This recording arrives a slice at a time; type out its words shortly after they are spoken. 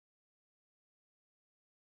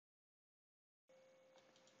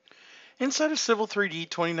Inside of Civil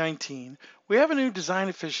 3D 2019, we have a new design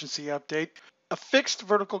efficiency update, a fixed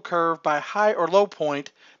vertical curve by high or low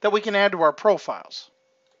point that we can add to our profiles.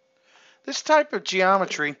 This type of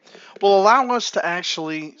geometry will allow us to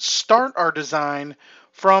actually start our design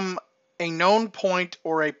from a known point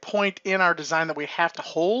or a point in our design that we have to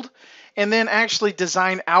hold, and then actually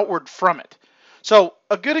design outward from it. So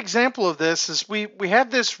a good example of this is we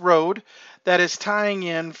have this road that is tying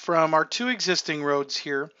in from our two existing roads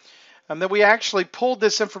here, that we actually pulled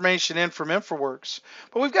this information in from InfraWorks.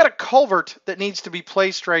 But we've got a culvert that needs to be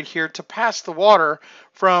placed right here to pass the water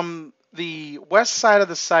from the west side of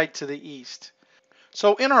the site to the east.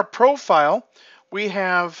 So in our profile, we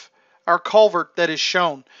have our culvert that is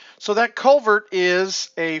shown. So that culvert is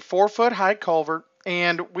a 4-foot high culvert,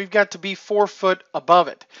 and we've got to be 4 foot above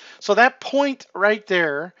it. So that point right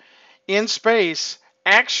there in space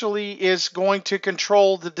actually is going to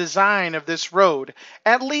control the design of this road,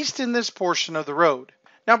 at least in this portion of the road.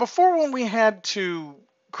 Now, before, when we had to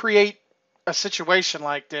create a situation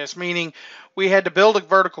like this, meaning we had to build a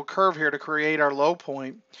vertical curve here to create our low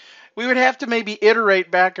point, we would have to maybe iterate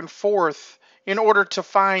back and forth in order to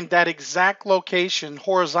find that exact location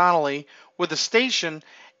horizontally with a station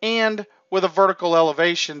and with a vertical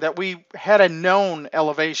elevation that we had a known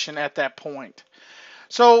elevation at that point.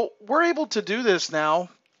 So we're able to do this now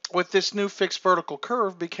with this new fixed vertical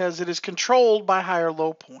curve because it is controlled by high or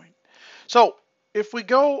low point. So if we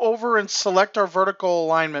go over and select our vertical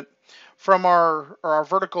alignment from our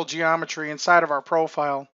vertical geometry inside of our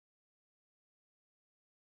profile,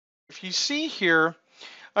 if you see here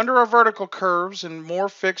under our vertical curves and more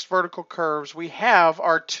fixed vertical curves, we have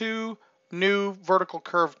our two new vertical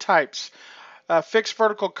curve types. A fixed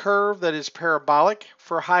vertical curve that is parabolic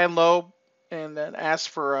for high and low, and then asks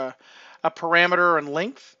for a parameter and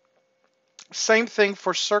length. Same thing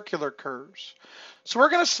for circular curves. So we're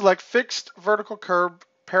going to select fixed vertical curve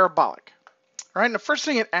parabolic. All right, and the first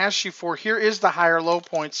thing it asks you for here is the high or low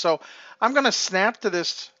point. So I'm going to snap to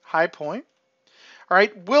this high point. All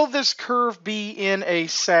right, will this curve be in a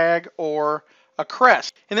sag or a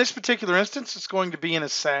crest? In this particular instance, it's going to be in a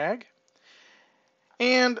sag.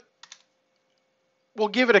 And we'll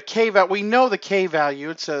give it a K value. We know the K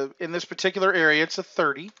value. In this particular area, it's a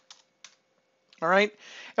 30. All right,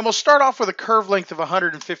 and we'll start off with a curve length of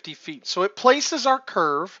 150 feet. So it places our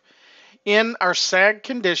curve in our sag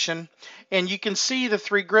condition, and you can see the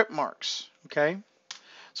 3 grip marks. Okay,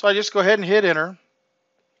 so I just go ahead and hit enter,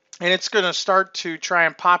 and it's going to start to try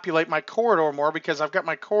and populate my corridor more because I've got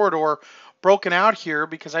my corridor broken out here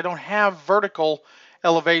because I don't have vertical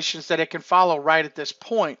elevations that it can follow right at this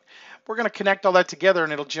point. We're going to connect all that together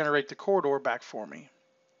and it'll generate the corridor back for me.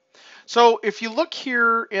 So if you look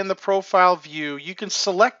here in the profile view, you can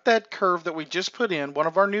select that curve that we just put in, one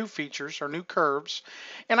of our new features, our new curves,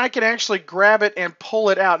 and I can actually grab it and pull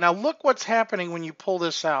it out. Now look what's happening when you pull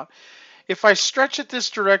this out. If I stretch it this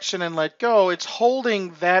direction and let go, it's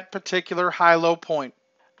holding that particular high-low point.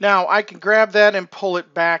 Now I can grab that and pull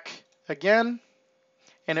it back again,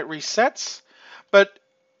 and it resets. But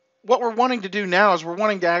what we're wanting to do now is we're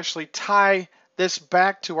wanting to actually tie this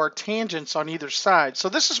back to our tangents on either side. So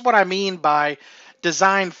this is what I mean by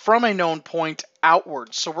design from a known point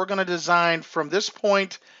outwards. So we're going to design from this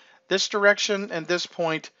point this direction and this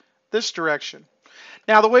point this direction.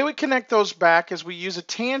 Now the way we connect those back is we use a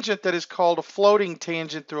tangent that is called a floating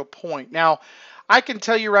tangent through a point. Now I can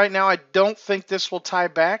tell you right now I don't think this will tie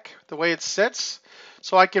back the way it sits.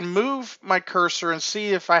 So I can move my cursor and see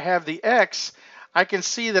if I have the X. I can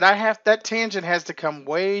see that that tangent has to come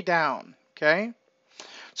way down. Okay,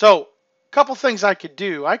 so a couple things I could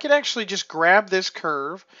do. I could actually just grab this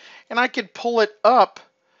curve and I could pull it up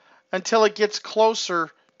until it gets closer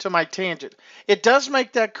to my tangent. It does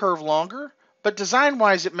make that curve longer, but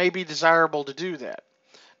design-wise it may be desirable to do that.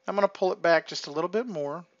 I'm going to pull it back just a little bit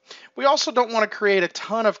more. We also don't want to create a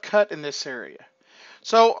ton of cut in this area.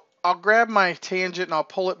 So I'll grab my tangent and I'll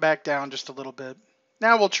pull it back down just a little bit.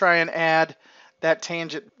 Now we'll try and add that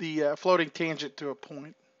tangent, the floating tangent to a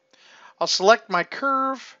point. I'll select my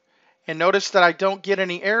curve and notice that I don't get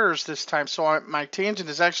any errors this time. So my tangent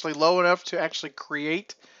is actually low enough to actually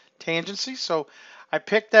create tangency. So I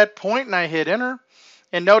pick that point and I hit enter,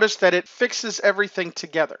 and notice that it fixes everything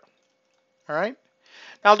together. All right.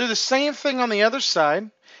 Now I'll do the same thing on the other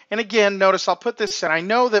side. And again, notice I'll put this in. I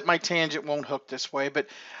know that my tangent won't hook this way, but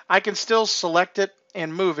I can still select it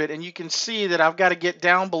and move it. And you can see that I've got to get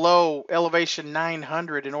down below elevation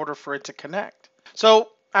 900 in order for it to connect. So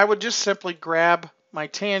I would just simply grab my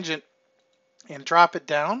tangent and drop it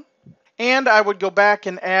down. And I would go back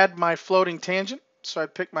and add my floating tangent. So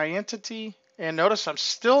I'd pick my entity, and notice I'm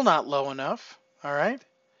still not low enough. All right.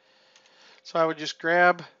 So I would just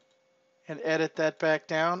grab and edit that back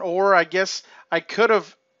down. Or I guess I could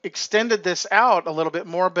have extended this out a little bit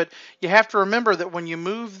more, but you have to remember that when you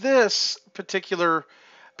move this particular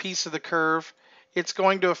piece of the curve, it's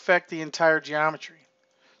going to affect the entire geometry.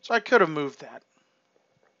 So I could have moved that.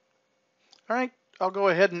 All right, I'll go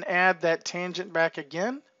ahead and add that tangent back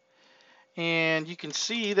again. And you can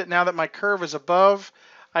see that now that my curve is above,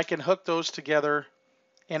 I can hook those together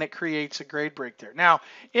and it creates a grade break there. Now,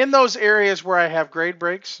 in those areas where I have grade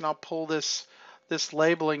breaks, and I'll pull this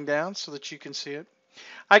labeling down so that you can see it,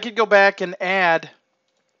 I could go back and add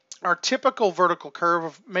our typical vertical curve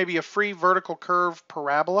of maybe a free vertical curve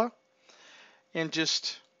parabola and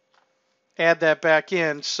just add that back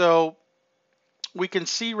in. So we can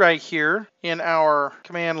see right here in our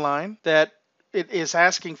command line that it is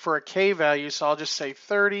asking for a K value, so I'll just say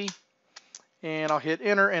 30 and I'll hit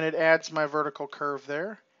enter and it adds my vertical curve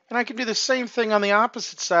there. And I can do the same thing on the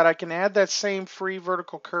opposite side. I can add that same free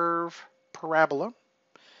vertical curve parabola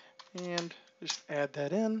and just add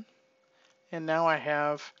that in. And now I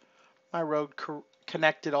have my road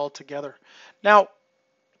connected all together. Now,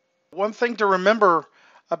 one thing to remember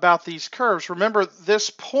about these curves, remember this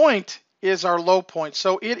point is our low point.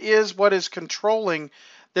 So it is what is controlling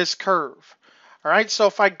this curve. All right, so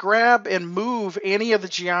if I grab and move any of the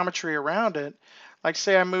geometry around it, like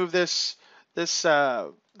say I move this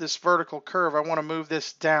vertical curve, I want to move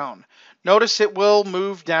this down. Notice it will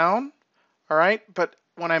move down, all right, but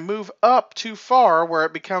when I move up too far where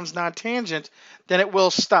it becomes non-tangent, then it will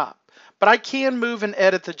stop. But I can move and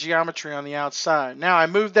edit the geometry on the outside. Now I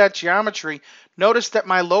moved that geometry. Notice that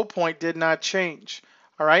my low point did not change.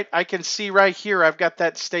 All right, I can see right here I've got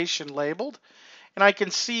that station labeled, and I can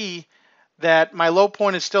see that my low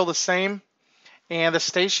point is still the same and the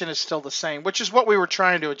station is still the same, which is what we were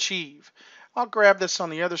trying to achieve. I'll grab this on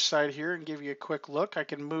the other side here and give you a quick look. I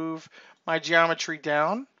can move my geometry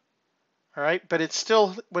down. All right, but it's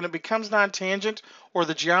still, when it becomes non-tangent or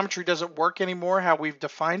the geometry doesn't work anymore how we've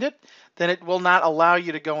defined it, then it will not allow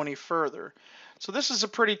you to go any further. So this is a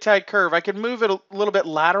pretty tight curve. I can move it a little bit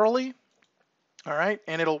laterally, all right,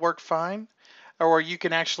 and it'll work fine, or you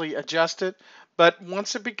can actually adjust it. But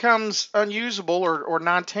once it becomes unusable or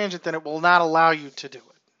non-tangent, then it will not allow you to do it.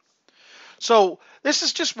 So this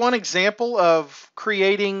is just one example of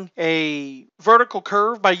creating a vertical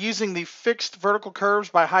curve by using the fixed vertical curves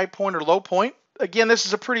by high point or low point. Again, this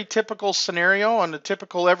is a pretty typical scenario and a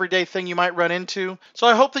typical everyday thing you might run into. So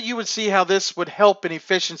I hope that you would see how this would help in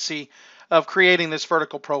efficiency of creating this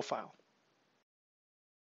vertical profile.